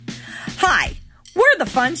the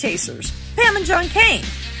Fun Chasers, Pam and John Kane.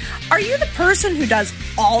 Are you the person who does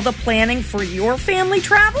all the planning for your family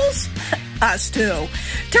travels? Us too.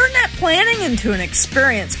 Turn that planning into an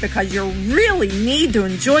experience because you really need to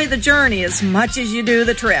enjoy the journey as much as you do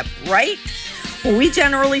the trip, right? Well, we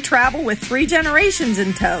generally travel with 3 generations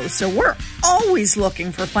in tow, so we're always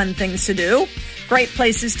looking for fun things to do, great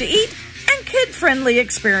places to eat, and kid-friendly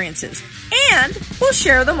experiences. And we'll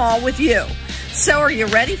share them all with you. So are you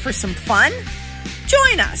ready for some fun?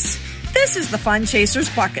 Join us. This is the Fun Chasers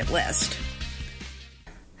Bucket List.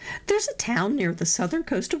 There's a town near the southern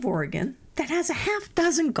coast of Oregon that has a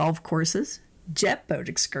half-dozen golf courses, jet boat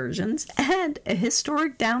excursions, and a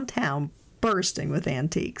historic downtown bursting with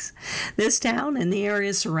antiques. This town and the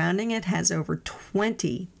areas surrounding it has over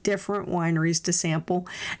 20 different wineries to sample,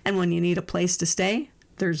 and when you need a place to stay,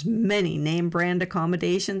 there's many name brand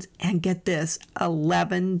accommodations, and get this,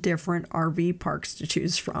 11 different RV parks to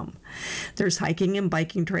choose from. There's hiking and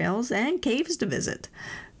biking trails and caves to visit.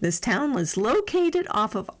 This town is located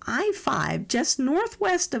off of I-5 just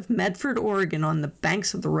northwest of Medford, Oregon on the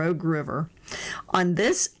banks of the Rogue River. On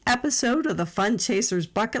this episode of the Fun Chasers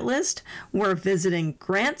Bucket List, we're visiting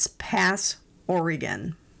Grants Pass,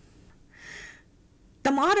 Oregon.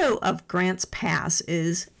 The motto of Grants Pass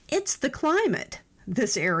is, "It's the climate."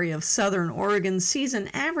 This area of southern Oregon sees an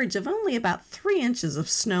average of only about 3 inches of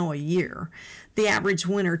snow a year. The average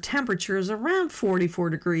winter temperature is around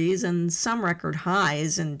 44 degrees, and some record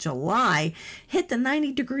highs in July hit the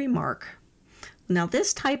 90-degree mark. Now,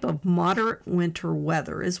 this type of moderate winter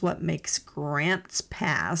weather is what makes Grants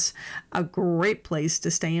Pass a great place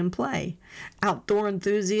to stay and play. Outdoor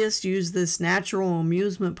enthusiasts use this natural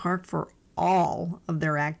amusement park for all of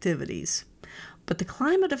their activities. But the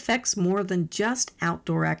climate affects more than just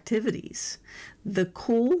outdoor activities. The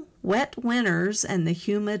cool, wet winters and the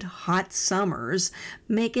humid, hot summers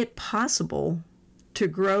make it possible to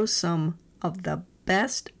grow some of the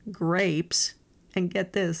best grapes, and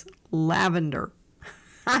get this, lavender.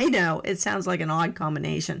 I know, it sounds like an odd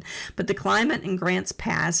combination, but the climate in Grants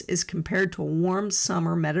Pass is compared to a warm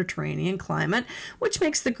summer Mediterranean climate, which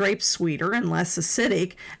makes the grapes sweeter and less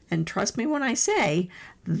acidic, and trust me when I say,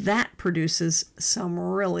 that produces some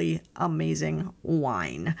really amazing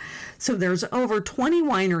wine. So there's over 20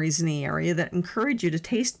 wineries in the area that encourage you to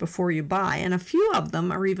taste before you buy, and a few of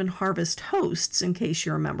them are even harvest hosts in case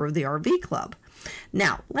you're a member of the RV Club.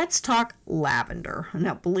 Now, let's talk lavender.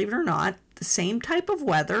 Now, believe it or not, the same type of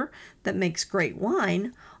weather that makes great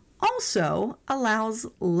wine also allows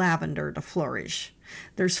lavender to flourish.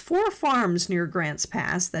 There's 4 farms near Grants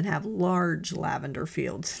Pass that have large lavender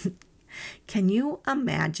fields. Can you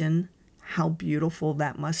imagine how beautiful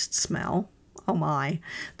that must smell? Oh my.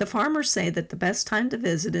 The farmers say that the best time to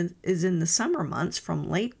visit is in the summer months from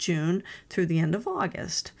late June through the end of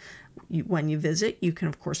August. When you visit, you can,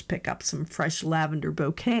 of course, pick up some fresh lavender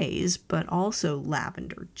bouquets, but also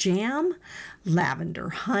lavender jam, lavender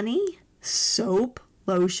honey, soap,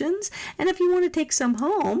 lotions, and if you want to take some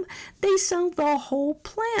home, they sell the whole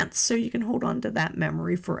plant so you can hold on to that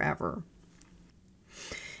memory forever.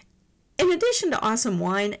 In addition to awesome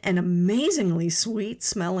wine and amazingly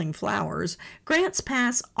sweet-smelling flowers, Grants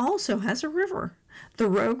Pass also has a river. The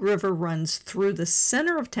Rogue River runs through the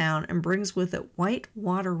center of town and brings with it white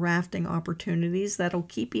water rafting opportunities that'll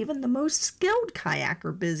keep even the most skilled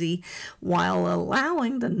kayaker busy while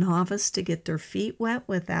allowing the novice to get their feet wet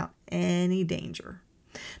without any danger.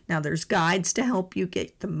 Now, there's guides to help you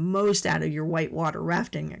get the most out of your whitewater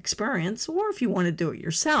rafting experience, or if you want to do it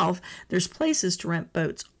yourself, there's places to rent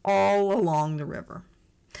boats all along the river.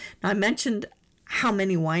 Now, I mentioned how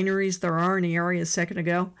many wineries there are in the area a second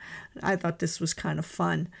ago. I thought this was kind of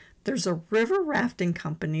fun. There's a river rafting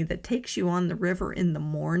company that takes you on the river in the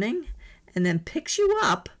morning and then picks you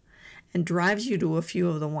up and drives you to a few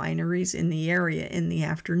of the wineries in the area in the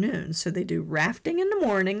afternoon. So they do rafting in the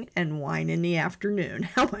morning and wine in the afternoon.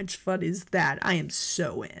 How much fun is that? I am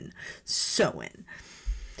so in. So in.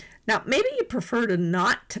 Now, maybe you prefer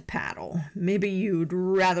not to paddle. Maybe you'd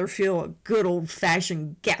rather feel a good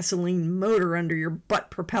old-fashioned gasoline motor under your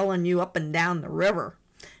butt propelling you up and down the river.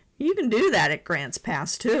 You can do that at Grants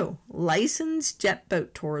Pass, too. Licensed jet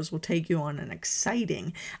boat tours will take you on an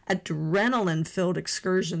exciting, adrenaline-filled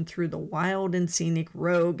excursion through the wild and scenic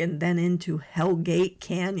Rogue and then into Hellgate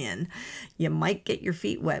Canyon. You might get your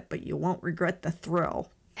feet wet, but you won't regret the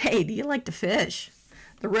thrill. Hey, do you like to fish?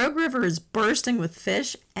 The Rogue River is bursting with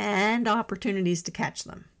fish and opportunities to catch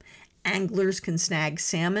them. Anglers can snag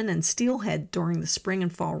salmon and steelhead during the spring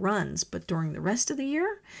and fall runs, but during the rest of the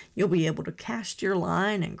year, you'll be able to cast your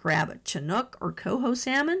line and grab a Chinook or coho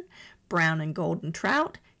salmon, brown and golden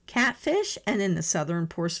trout, catfish, and in the southern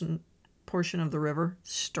portion portion of the river,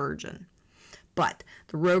 sturgeon. But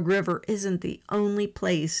the Rogue River isn't the only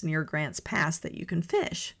place near Grants Pass that you can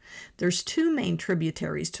fish. There's two main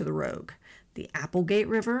tributaries to the Rogue, the Applegate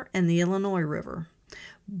River and the Illinois River.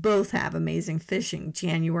 Both have amazing fishing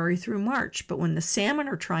January through March, but when the salmon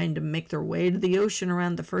are trying to make their way to the ocean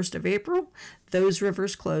around the 1st of April, those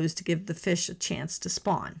rivers close to give the fish a chance to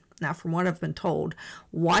spawn. Now, from what I've been told,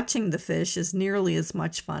 watching the fish is nearly as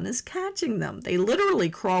much fun as catching them. They literally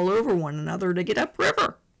crawl over one another to get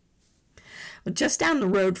upriver. Just down the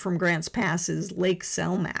road from Grants Pass is Lake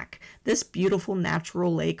Selmac. This beautiful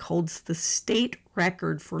natural lake holds the state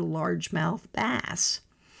record for largemouth bass.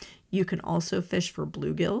 You can also fish for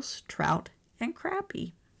bluegills, trout, and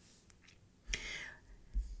crappie.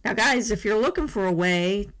 Now guys, if you're looking for a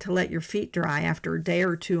way to let your feet dry after a day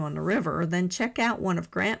or two on the river, then check out one of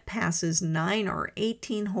Grants Pass's 9 or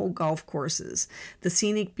 18-hole golf courses. The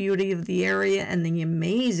scenic beauty of the area and the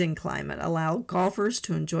amazing climate allow golfers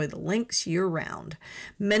to enjoy the links year-round.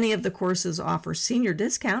 Many of the courses offer senior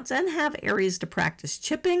discounts and have areas to practice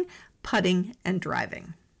chipping, putting, and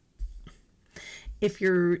driving. If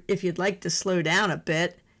you'd like to slow down a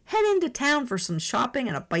bit, head into town for some shopping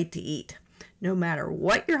and a bite to eat. No matter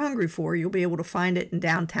what you're hungry for, you'll be able to find it in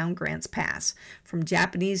downtown Grants Pass. From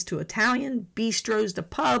Japanese to Italian, bistros to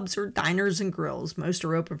pubs or diners and grills, most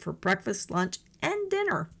are open for breakfast, lunch, and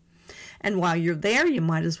dinner. And while you're there, you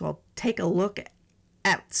might as well take a look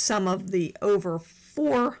at some of the over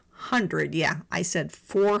 400, yeah, I said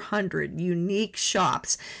 400 unique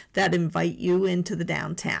shops that invite you into the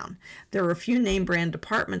downtown. There are a few name brand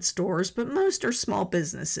department stores, but most are small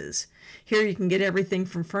businesses. Here you can get everything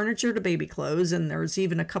from furniture to baby clothes, and there's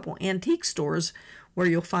even a couple antique stores where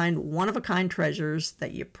you'll find one-of-a-kind treasures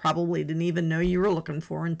that you probably didn't even know you were looking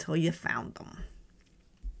for until you found them.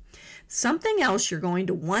 Something else you're going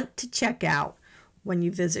to want to check out when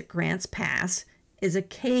you visit Grants Pass is a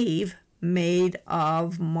cave made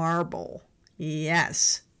of marble.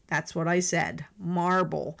 Yes, that's what I said,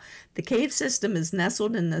 marble. The cave system is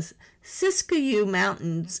nestled in the Siskiyou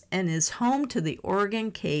Mountains and is home to the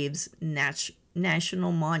Oregon Caves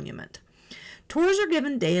National Monument. Tours are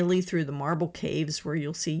given daily through the marble caves where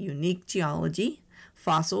you'll see unique geology,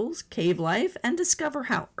 fossils, cave life, and discover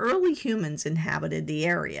how early humans inhabited the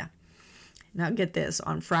area. Now get this,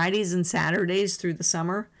 on Fridays and Saturdays through the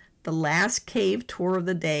summer, the last cave tour of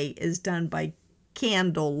the day is done by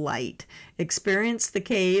candlelight. Experience the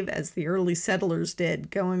cave as the early settlers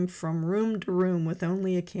did, going from room to room with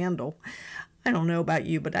only a candle. I don't know about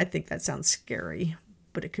you, but I think that sounds scary,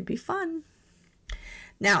 but it could be fun.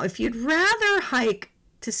 Now, if you'd rather hike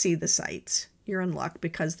to see the sights, you're in luck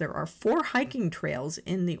because there are 4 hiking trails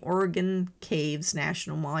in the Oregon Caves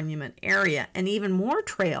National Monument area and even more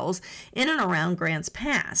trails in and around Grants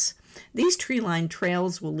Pass. These tree-lined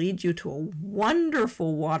trails will lead you to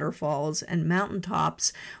wonderful waterfalls and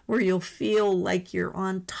mountaintops where you'll feel like you're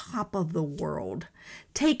on top of the world.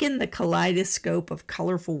 Take in the kaleidoscope of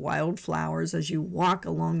colorful wildflowers as you walk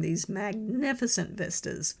along these magnificent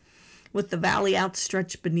vistas. With the valley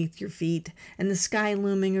outstretched beneath your feet and the sky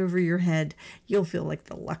looming over your head, you'll feel like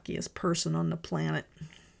the luckiest person on the planet.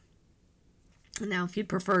 Now, if you'd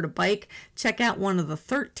prefer to bike, check out one of the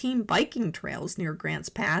 13 biking trails near Grants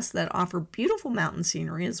Pass that offer beautiful mountain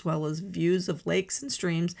scenery as well as views of lakes and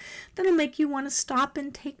streams that'll make you want to stop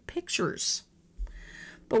and take pictures.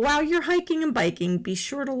 But while you're hiking and biking, be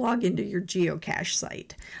sure to log into your geocache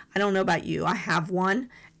site. I don't know about you, I have one,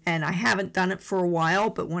 and I haven't done it for a while,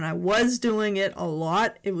 but when I was doing it a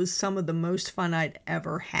lot, it was some of the most fun I'd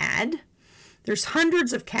ever had. There's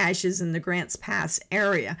hundreds of caches in the Grants Pass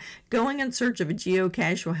area. Going in search of a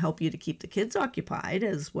geocache will help you to keep the kids occupied,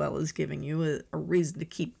 as well as giving you a reason to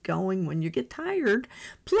keep going when you get tired.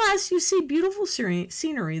 Plus, you see beautiful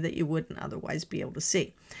scenery that you wouldn't otherwise be able to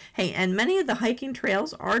see. Hey, and many of the hiking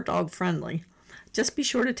trails are dog-friendly. Just be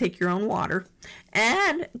sure to take your own water.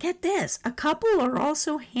 And get this, a couple are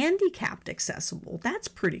also handicapped accessible. That's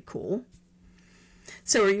pretty cool.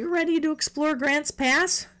 So are you ready to explore Grants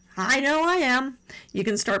Pass? I know I am. You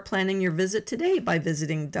can start planning your visit today by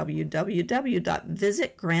visiting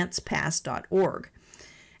www.visitgrantspass.org.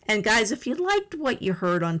 And guys, if you liked what you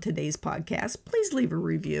heard on today's podcast, please leave a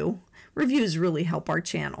review. Reviews really help our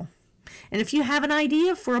channel. And if you have an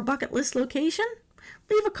idea for a bucket list location,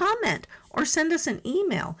 leave a comment or send us an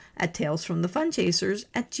email at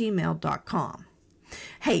talesfromthefunchasers@gmail.com.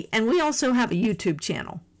 Hey, and we also have a YouTube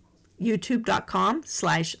channel.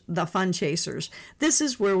 youtube.com/thefunchasers. This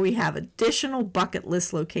is where we have additional bucket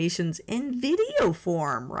list locations in video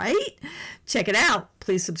form, right? Check it out.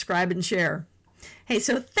 Please subscribe and share. Hey,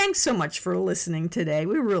 so thanks so much for listening today.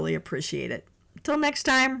 We really appreciate it. Till next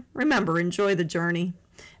time, remember, enjoy the journey.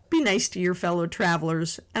 Be nice to your fellow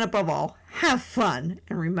travelers, and above all, have fun.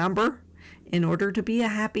 And remember, in order to be a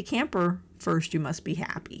happy camper, first you must be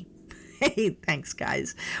happy. Hey, thanks,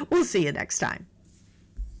 guys. We'll see you next time.